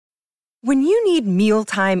When you need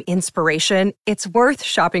mealtime inspiration, it's worth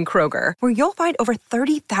shopping Kroger, where you'll find over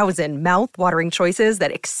 30,000 mouth-watering choices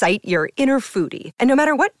that excite your inner foodie. And no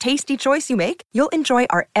matter what tasty choice you make, you'll enjoy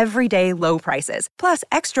our everyday low prices, plus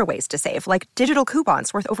extra ways to save, like digital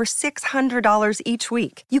coupons worth over $600 each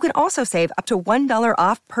week. You can also save up to $1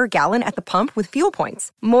 off per gallon at the pump with fuel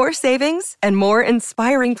points. More savings and more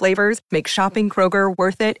inspiring flavors make shopping Kroger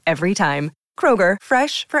worth it every time. Kroger,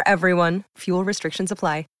 fresh for everyone. Fuel restrictions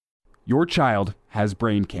apply. Your child has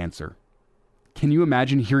brain cancer. Can you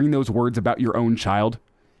imagine hearing those words about your own child?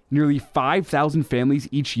 Nearly 5,000 families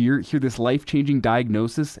each year hear this life-changing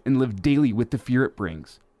diagnosis and live daily with the fear it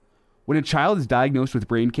brings. When a child is diagnosed with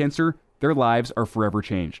brain cancer, their lives are forever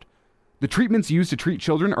changed. The treatments used to treat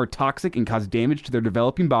children are toxic and cause damage to their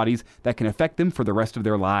developing bodies that can affect them for the rest of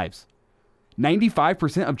their lives.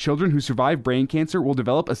 95% of children who survive brain cancer will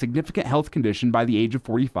develop a significant health condition by the age of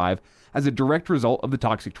 45 as a direct result of the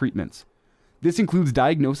toxic treatments. This includes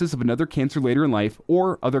diagnosis of another cancer later in life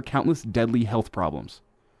or other countless deadly health problems.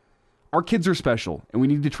 Our kids are special, and we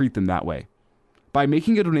need to treat them that way. By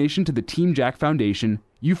making a donation to the Team Jack Foundation,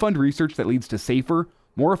 you fund research that leads to safer,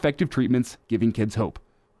 more effective treatments, giving kids hope.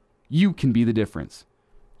 You can be the difference.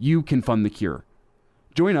 You can fund the cure.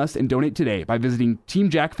 Join us and donate today by visiting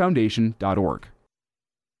teamjackfoundation.org.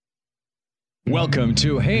 Welcome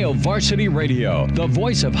to Hail Varsity Radio, the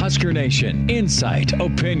voice of Husker Nation. Insight,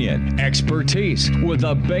 opinion, expertise, with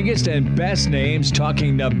the biggest and best names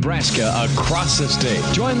talking Nebraska across the state.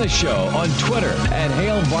 Join the show on Twitter at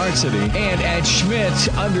Hail Varsity and at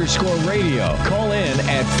Schmitz_radio. Call in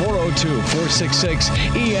at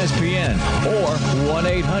 402-466-ESPN or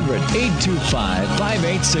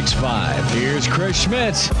 1-800-825-5865. Here's Chris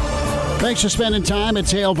Schmitz. Thanks for spending time.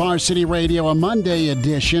 It's Hail Varsity Radio, a Monday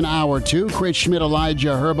edition, Hour 2. Chris Schmidt,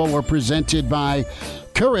 Elijah Herbal were presented by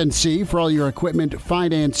Currency for all your equipment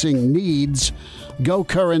financing needs. Go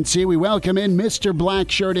Currency. We welcome in Mr.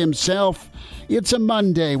 Blackshirt himself. It's a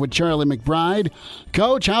Monday with Charlie McBride.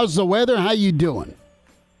 Coach, how's the weather? How you doing?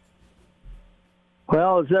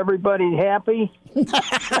 Well, is everybody happy?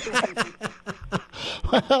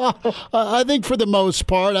 Well, I think for the most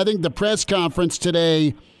part. I think the press conference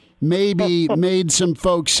today maybe made some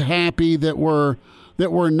folks happy that were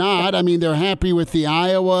not. I mean, they're happy with the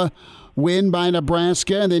Iowa win by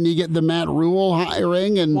Nebraska, and then you get the Matt Rule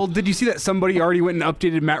hiring. And well, did you see that somebody already went and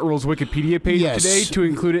updated Matt Rule's Wikipedia page today to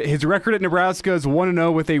include it? His record at Nebraska is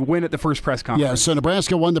 1-0 with a win at the first press conference. Yeah, so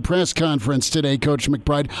Nebraska won the press conference today, Coach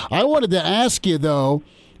McBride. I wanted to ask you, though,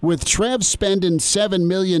 with Trev spending $7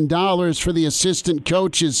 million for the assistant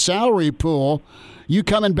coach's salary pool, you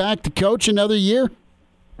coming back to coach another year?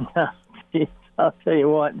 I'll tell you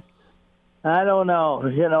what, I don't know.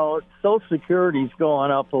 You know, Social Security's going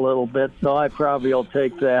up a little bit, so I probably will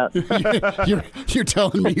take that. You're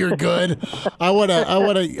telling me you're good. I want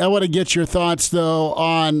to get your thoughts though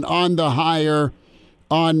on the hire,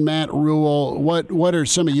 on Matt Rule. What are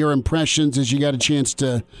some of your impressions as you got a chance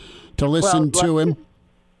to listen to him?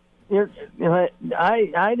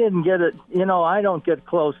 I didn't get it. You know, I don't get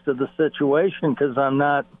close to the situation because I'm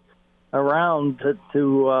not around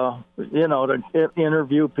to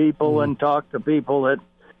interview people and talk to people that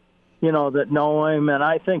know him. And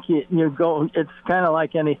I think you go. It's kind of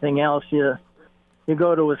like anything else. You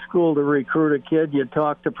go to a school to recruit a kid. You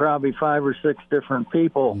talk to probably 5 or 6 different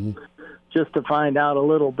people just to find out a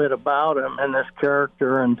little bit about him and his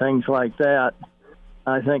character and things like that.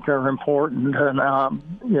 I think are important, and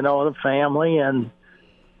the family, and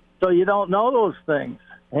so you don't know those things.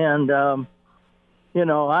 And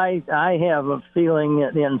I have a feeling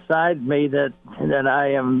inside me that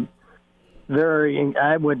I am very,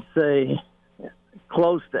 I would say,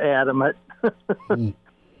 close to adamant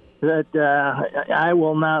that I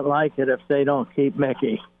will not like it if they don't keep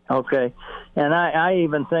Mickey. Okay, and I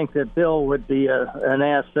even think that Bill would be an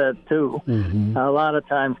asset too. Mm-hmm. A lot of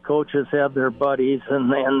times coaches have their buddies,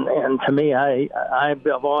 and to me, I've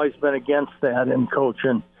always been against that in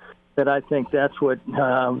coaching. That I think that's what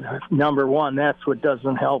number one. That's what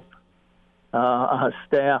doesn't help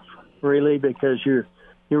staff really, because you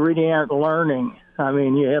really aren't learning. I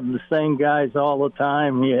mean, you have the same guys all the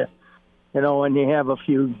time. When you have a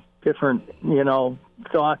few different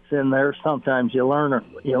thoughts in there, sometimes you learn a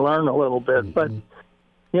little bit. But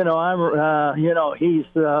he's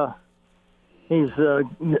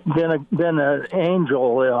been an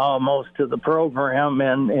angel almost to the program,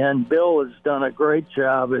 and Bill has done a great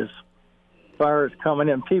job as far as coming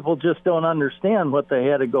in. People just don't understand what they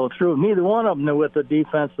had to go through. Neither one of them knew what the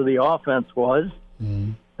defense of the offense was.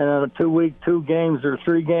 And then 2 games or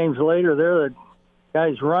 3 games later, they're the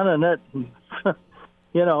guys running it.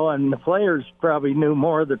 and the players probably knew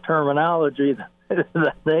more of the terminology than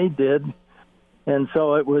they did. And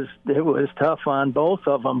so it was tough on both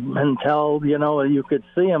of them until, you could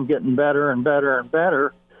see them getting better and better and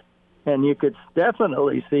better. And you could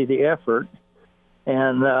definitely see the effort.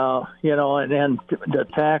 And, and the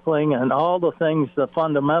tackling and all the things, the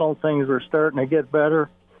fundamental things were starting to get better.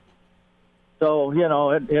 So,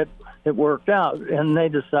 it worked out. And they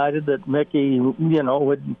decided that Mickey,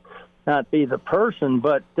 would not be the person,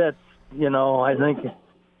 but that's, I think,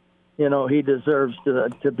 he deserves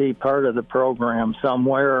to be part of the program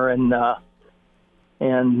somewhere and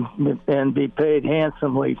be paid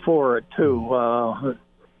handsomely for it too.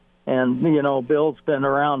 And Bill's been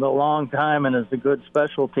around a long time and is a good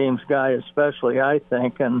special teams guy, especially I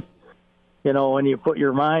think. And when you put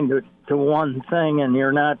your mind to one thing and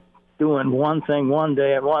you're not doing one thing one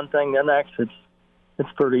day and one thing the next,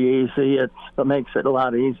 it's pretty easy. It makes it a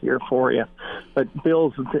lot easier for you. But they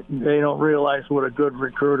don't realize what a good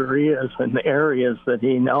recruiter he is in the areas that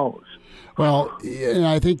he knows. Well,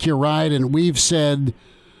 I think you're right, and we've said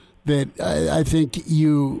that I think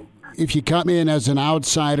if you come in as an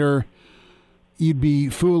outsider, you'd be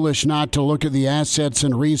foolish not to look at the assets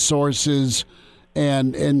and resources,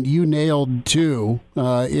 and you nailed two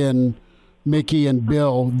in Mickey and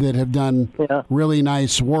Bill that have done really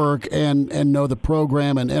nice work and know the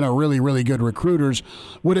program and are really, really good recruiters.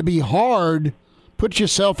 Would it be hard, put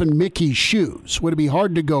yourself in Mickey's shoes, would it be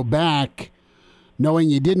hard to go back knowing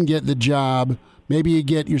you didn't get the job, maybe you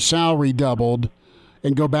get your salary doubled,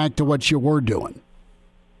 and go back to what you were doing?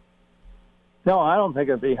 No, I don't think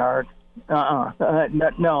it'd be hard. No,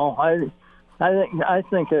 I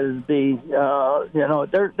think it'd be,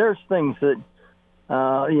 there's things that,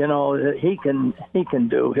 he can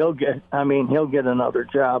do. He'll get another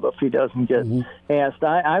job if he doesn't get asked.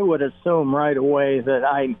 I would assume right away that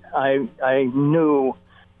I knew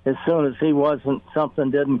as soon as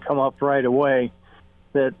something didn't come up right away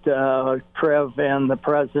that Trev and the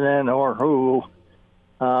president or who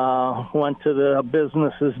went to the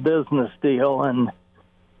business deal, and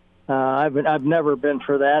I've never been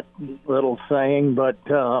for that little saying, but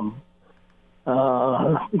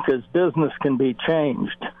because business can be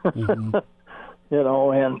changed, but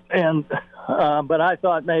I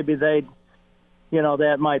thought maybe they'd,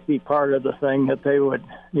 that might be part of the thing that they would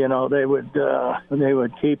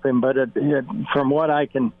keep him. But from what I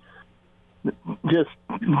can just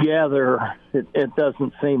gather, it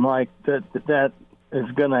doesn't seem like that is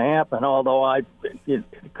going to happen. Although it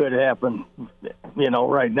could happen,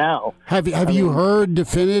 right now. Have you heard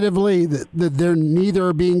definitively that they're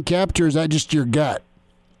neither being kept, or is that just your gut?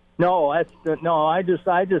 No, I just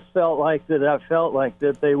felt like that. I felt like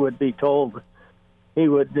that they would be told he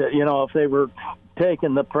would, if they were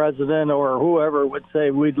taking the president or whoever would say,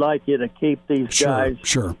 we'd like you to keep these guys.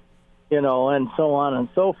 Sure. And so on and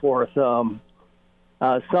so forth. Some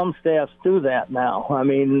staffs do that now. I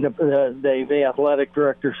mean, the athletic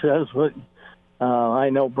director says, I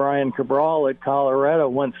know Brian Cabral at Colorado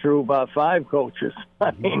went through about 5 coaches.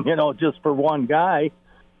 I mean, just for one guy.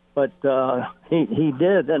 But he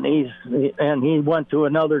did, and he went to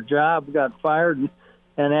another job, got fired,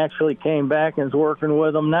 and actually came back and is working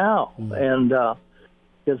with them now. And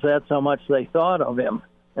because that's how much they thought of him.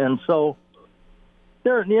 And so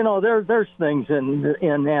there's things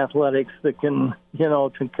in athletics that can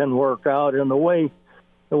work out, and the way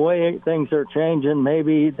things are changing,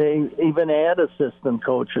 maybe they even add assistant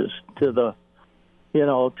coaches to the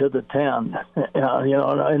 10,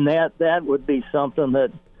 and that would be something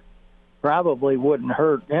that probably wouldn't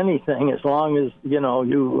hurt anything as long as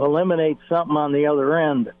you eliminate something on the other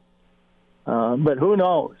end. But who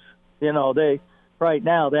knows? Right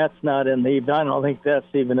now, that's not in the. I don't think that's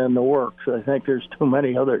even in the works. I think there's too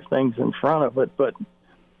many other things in front of it. But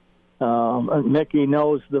Mickey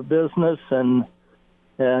knows the business and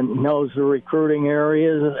knows the recruiting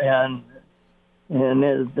areas,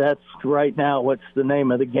 and that's right now what's the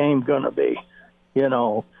name of the game going to be,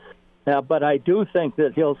 But I do think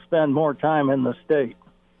that he'll spend more time in the state.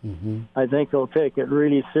 Mm-hmm. I think he'll take it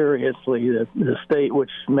really seriously, the state,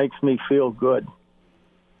 which makes me feel good.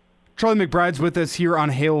 Charlie McBride's with us here on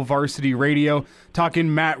Hail Varsity Radio,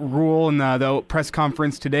 talking Matt Rhule in the press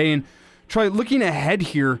conference today. And Charlie, looking ahead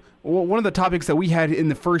here, one of the topics that we had in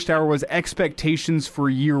the first hour was expectations for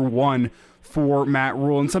year one for Matt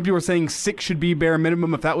Rhule. And some people are saying 6 should be bare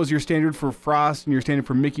minimum. If that was your standard for Frost and your standard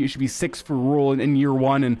for Mickey, it should be 6 for Rhule in year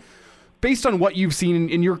one. And based on what you've seen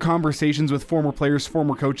in your conversations with former players,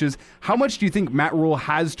 former coaches, how much do you think Matt Rhule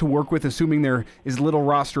has to work with, assuming there is little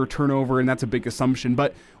roster turnover, and that's a big assumption?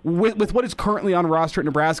 But with what is currently on roster at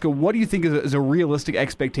Nebraska, what do you think is a realistic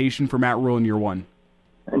expectation for Matt Rhule in year one?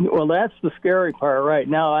 Well, that's the scary part right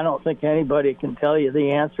now. I don't think anybody can tell you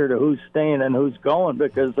the answer to who's staying and who's going,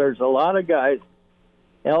 because there's a lot of guys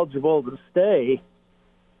eligible to stay,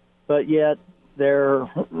 but yet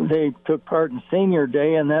they took part in senior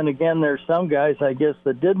day, and then again there's some guys, I guess,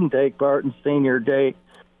 that didn't take part in senior day,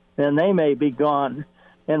 and they may be gone.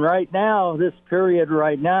 And right now, this period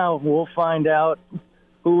right now, we'll find out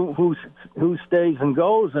who stays and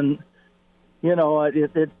goes, and you know,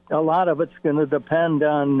 a lot of it's going to depend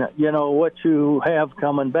on, you know, what you have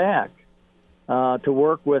coming back to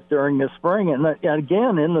work with during the spring. And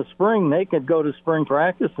again, in the spring, they could go to spring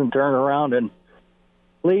practice and turn around and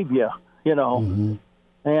leave you, you know.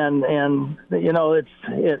 Mm-hmm. And you know, it's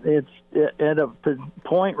at a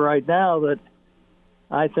point right now that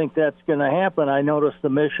I think that's going to happen. I noticed the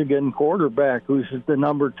Michigan quarterback, who's the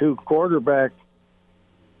number 2 quarterback,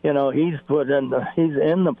 you know, he's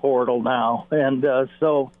in the portal now, and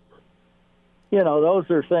so, you know, those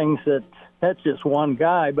are things that's just one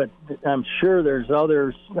guy, but I'm sure there's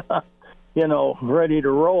others, you know, ready to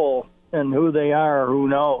roll, and who they are, who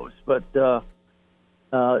knows? But you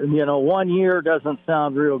know, 1 year doesn't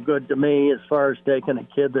sound real good to me as far as taking a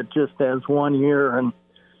kid that just has 1 year, and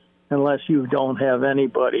unless you don't have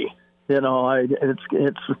anybody, you know,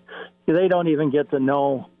 it's they don't even get to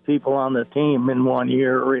know people on the team in 1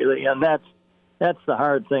 year, really, and that's the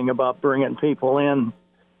hard thing about bringing people in.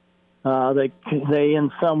 They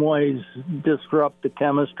in some ways disrupt the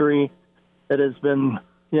chemistry that has been,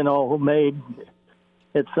 you know, made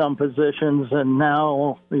at some positions, and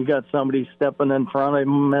now you got somebody stepping in front of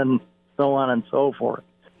them, and so on and so forth.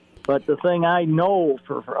 But the thing I know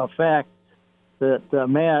for a fact that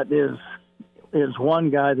Matt is one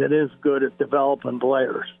guy that is good at developing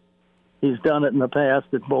players. He's done it in the past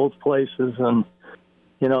at both places, and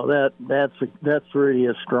you know that's really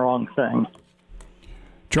a strong thing.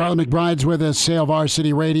 Charlie McBride's with us, Hail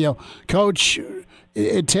Varsity Radio. Coach,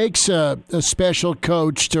 it takes a special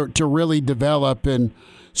coach to really develop, and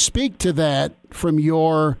speak to that from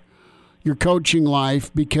your coaching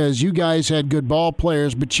life, because you guys had good ball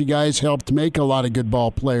players, but you guys helped make a lot of good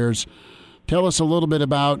ball players. Tell us a little bit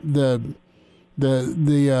about the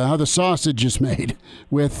how the sausage is made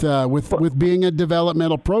with being a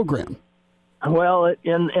developmental program. Well,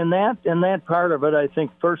 in that part of it, I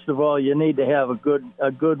think first of all you need to have a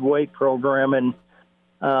good weight program, and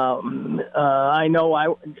I know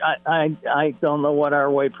I don't know what our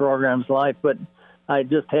weight program's like, but I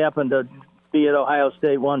just happened to be at Ohio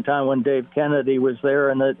State one time when Dave Kennedy was there,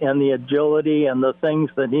 and the agility and the things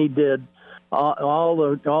that he did. All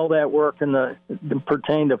that work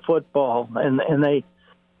pertained to football, and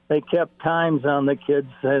they kept times on the kids.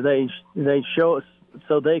 They show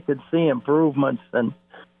so they could see improvements, and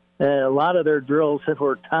a lot of their drills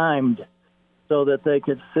were timed so that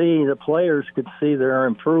the players could see their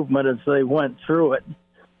improvement as they went through it.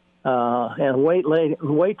 And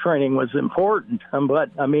weight training was important, but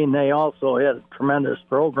I mean they also had a tremendous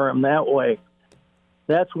program that way.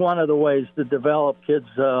 That's one of the ways to develop kids,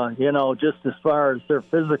 you know, just as far as their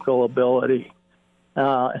physical ability.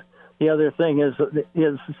 The other thing is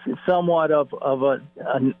somewhat of a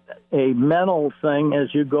mental thing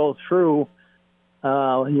as you go through.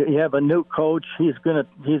 You have a new coach. He's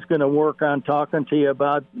gonna work on talking to you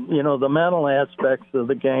about, you know, the mental aspects of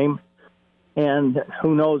the game, and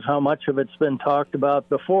who knows how much of it's been talked about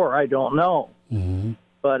before. I don't know,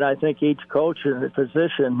 but I think each coach in the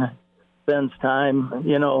position spends time,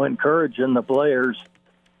 you know, encouraging the players,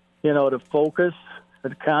 you know, to focus,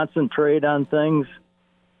 to concentrate on things.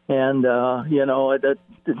 And, you know,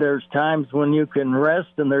 there's times when you can rest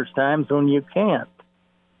and there's times when you can't,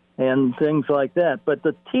 and things like that. But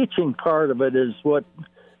the teaching part of it is what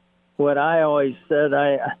I always said.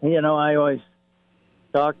 I always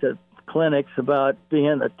talk to clinics about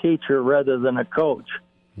being a teacher rather than a coach.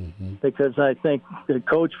 Because I think the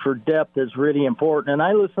coach for depth is really important. And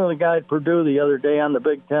I listened to the guy at Purdue the other day on the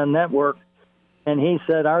Big Ten Network, and he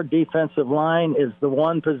said our defensive line is the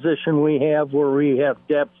one position we have where we have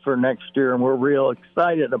depth for next year, and we're real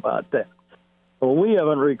excited about that. Well, we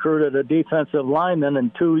haven't recruited a defensive lineman in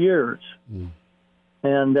 2 years.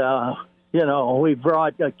 And, you know, we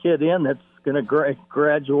brought a kid in that's going to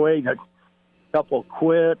graduate, a couple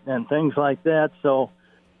quit, and things like that. So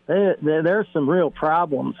there's some real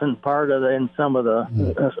problems in some of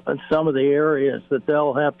the areas that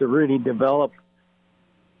they'll have to really develop.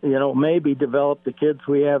 You know, maybe develop the kids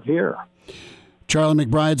we have here. Charlie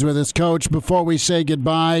McBride's with us, Coach. Before we say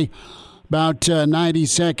goodbye, about 90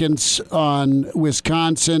 seconds on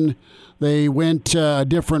Wisconsin. They went a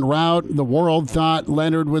different route. The world thought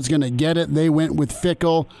Leonard was going to get it. They went with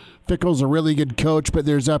Fickell. Fickell's a really good coach, but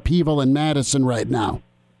there's upheaval in Madison right now.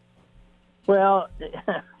 Well,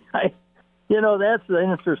 that's the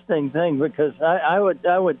interesting thing, because I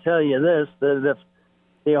would tell you this, that if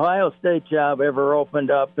the Ohio State job ever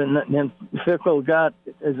opened up and Fickell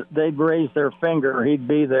they'd raise their finger, he'd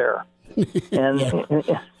be there. And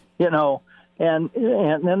and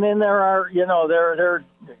then there are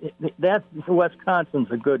that's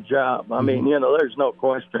Wisconsin's a good job. I mean, there's no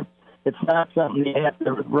question. It's not something you have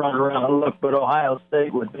to run around and look, but Ohio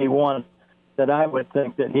State would be one that I would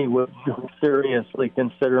think that he would seriously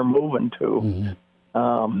consider moving to.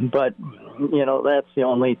 But that's the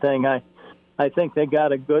only thing. I think they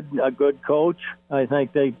got a good coach. I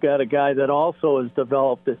think they've got a guy that also has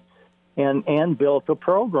developed it and built a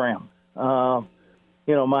program.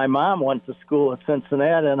 My mom went to school at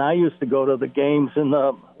Cincinnati, and I used to go to the games in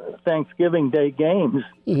the Thanksgiving Day games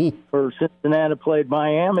where Cincinnati played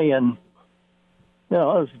Miami, and it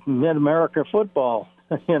was Mid-America football.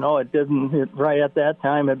 Right at that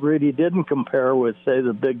time, it really didn't compare with, say,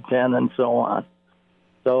 the Big Ten and so on.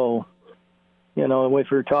 So,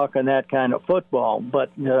 if you're talking that kind of football,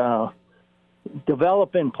 but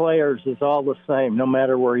developing players is all the same, no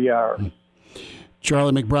matter where you are.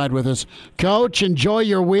 Charlie McBride with us. Coach, enjoy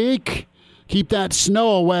your week. Keep that snow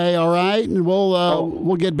away, all right? And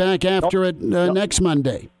we'll get back after it next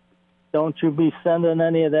Monday. Don't you be sending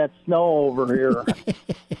any of that snow over here.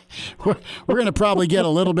 We're going to probably get a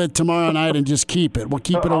little bit tomorrow night and just keep it. We'll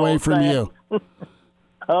keep it away from you.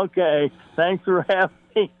 Okay. Thanks for having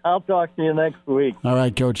me. I'll talk to you next week. All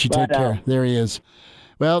right, Coach. You take care. There he is.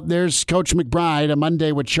 Well, there's Coach McBride. A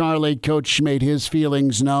Monday with Charlie. Coach made his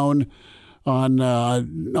feelings known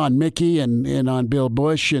on Mickey and on Bill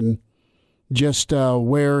Busch, and just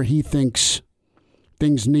where he thinks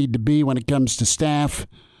things need to be when it comes to staff.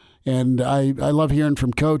 And I love hearing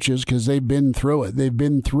from coaches because they've been through it. They've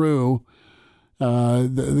been through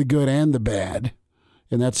the good and the bad.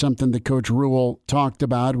 And that's something that Coach Rule talked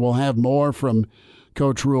about. We'll have more from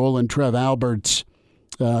Coach Rule and Trev Alberts.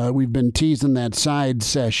 We've been teasing that side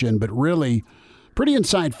session, but really pretty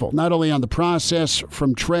insightful, not only on the process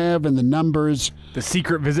from Trev and the numbers. The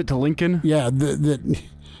secret visit to Lincoln? Yeah,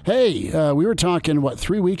 hey, we were talking,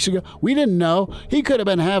 3 weeks ago? We didn't know. He could have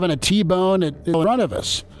been having a T-bone in front of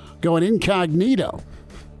us, going incognito.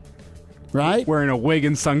 Right? Wearing a wig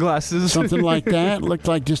and sunglasses. Something like that. Looked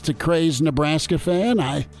like just a crazed Nebraska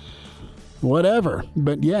fan. Whatever.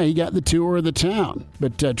 But, yeah, he got the tour of the town.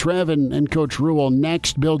 But Trev and Coach Rule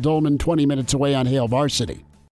next. Bill Dolman, 20 minutes away on Hail Varsity.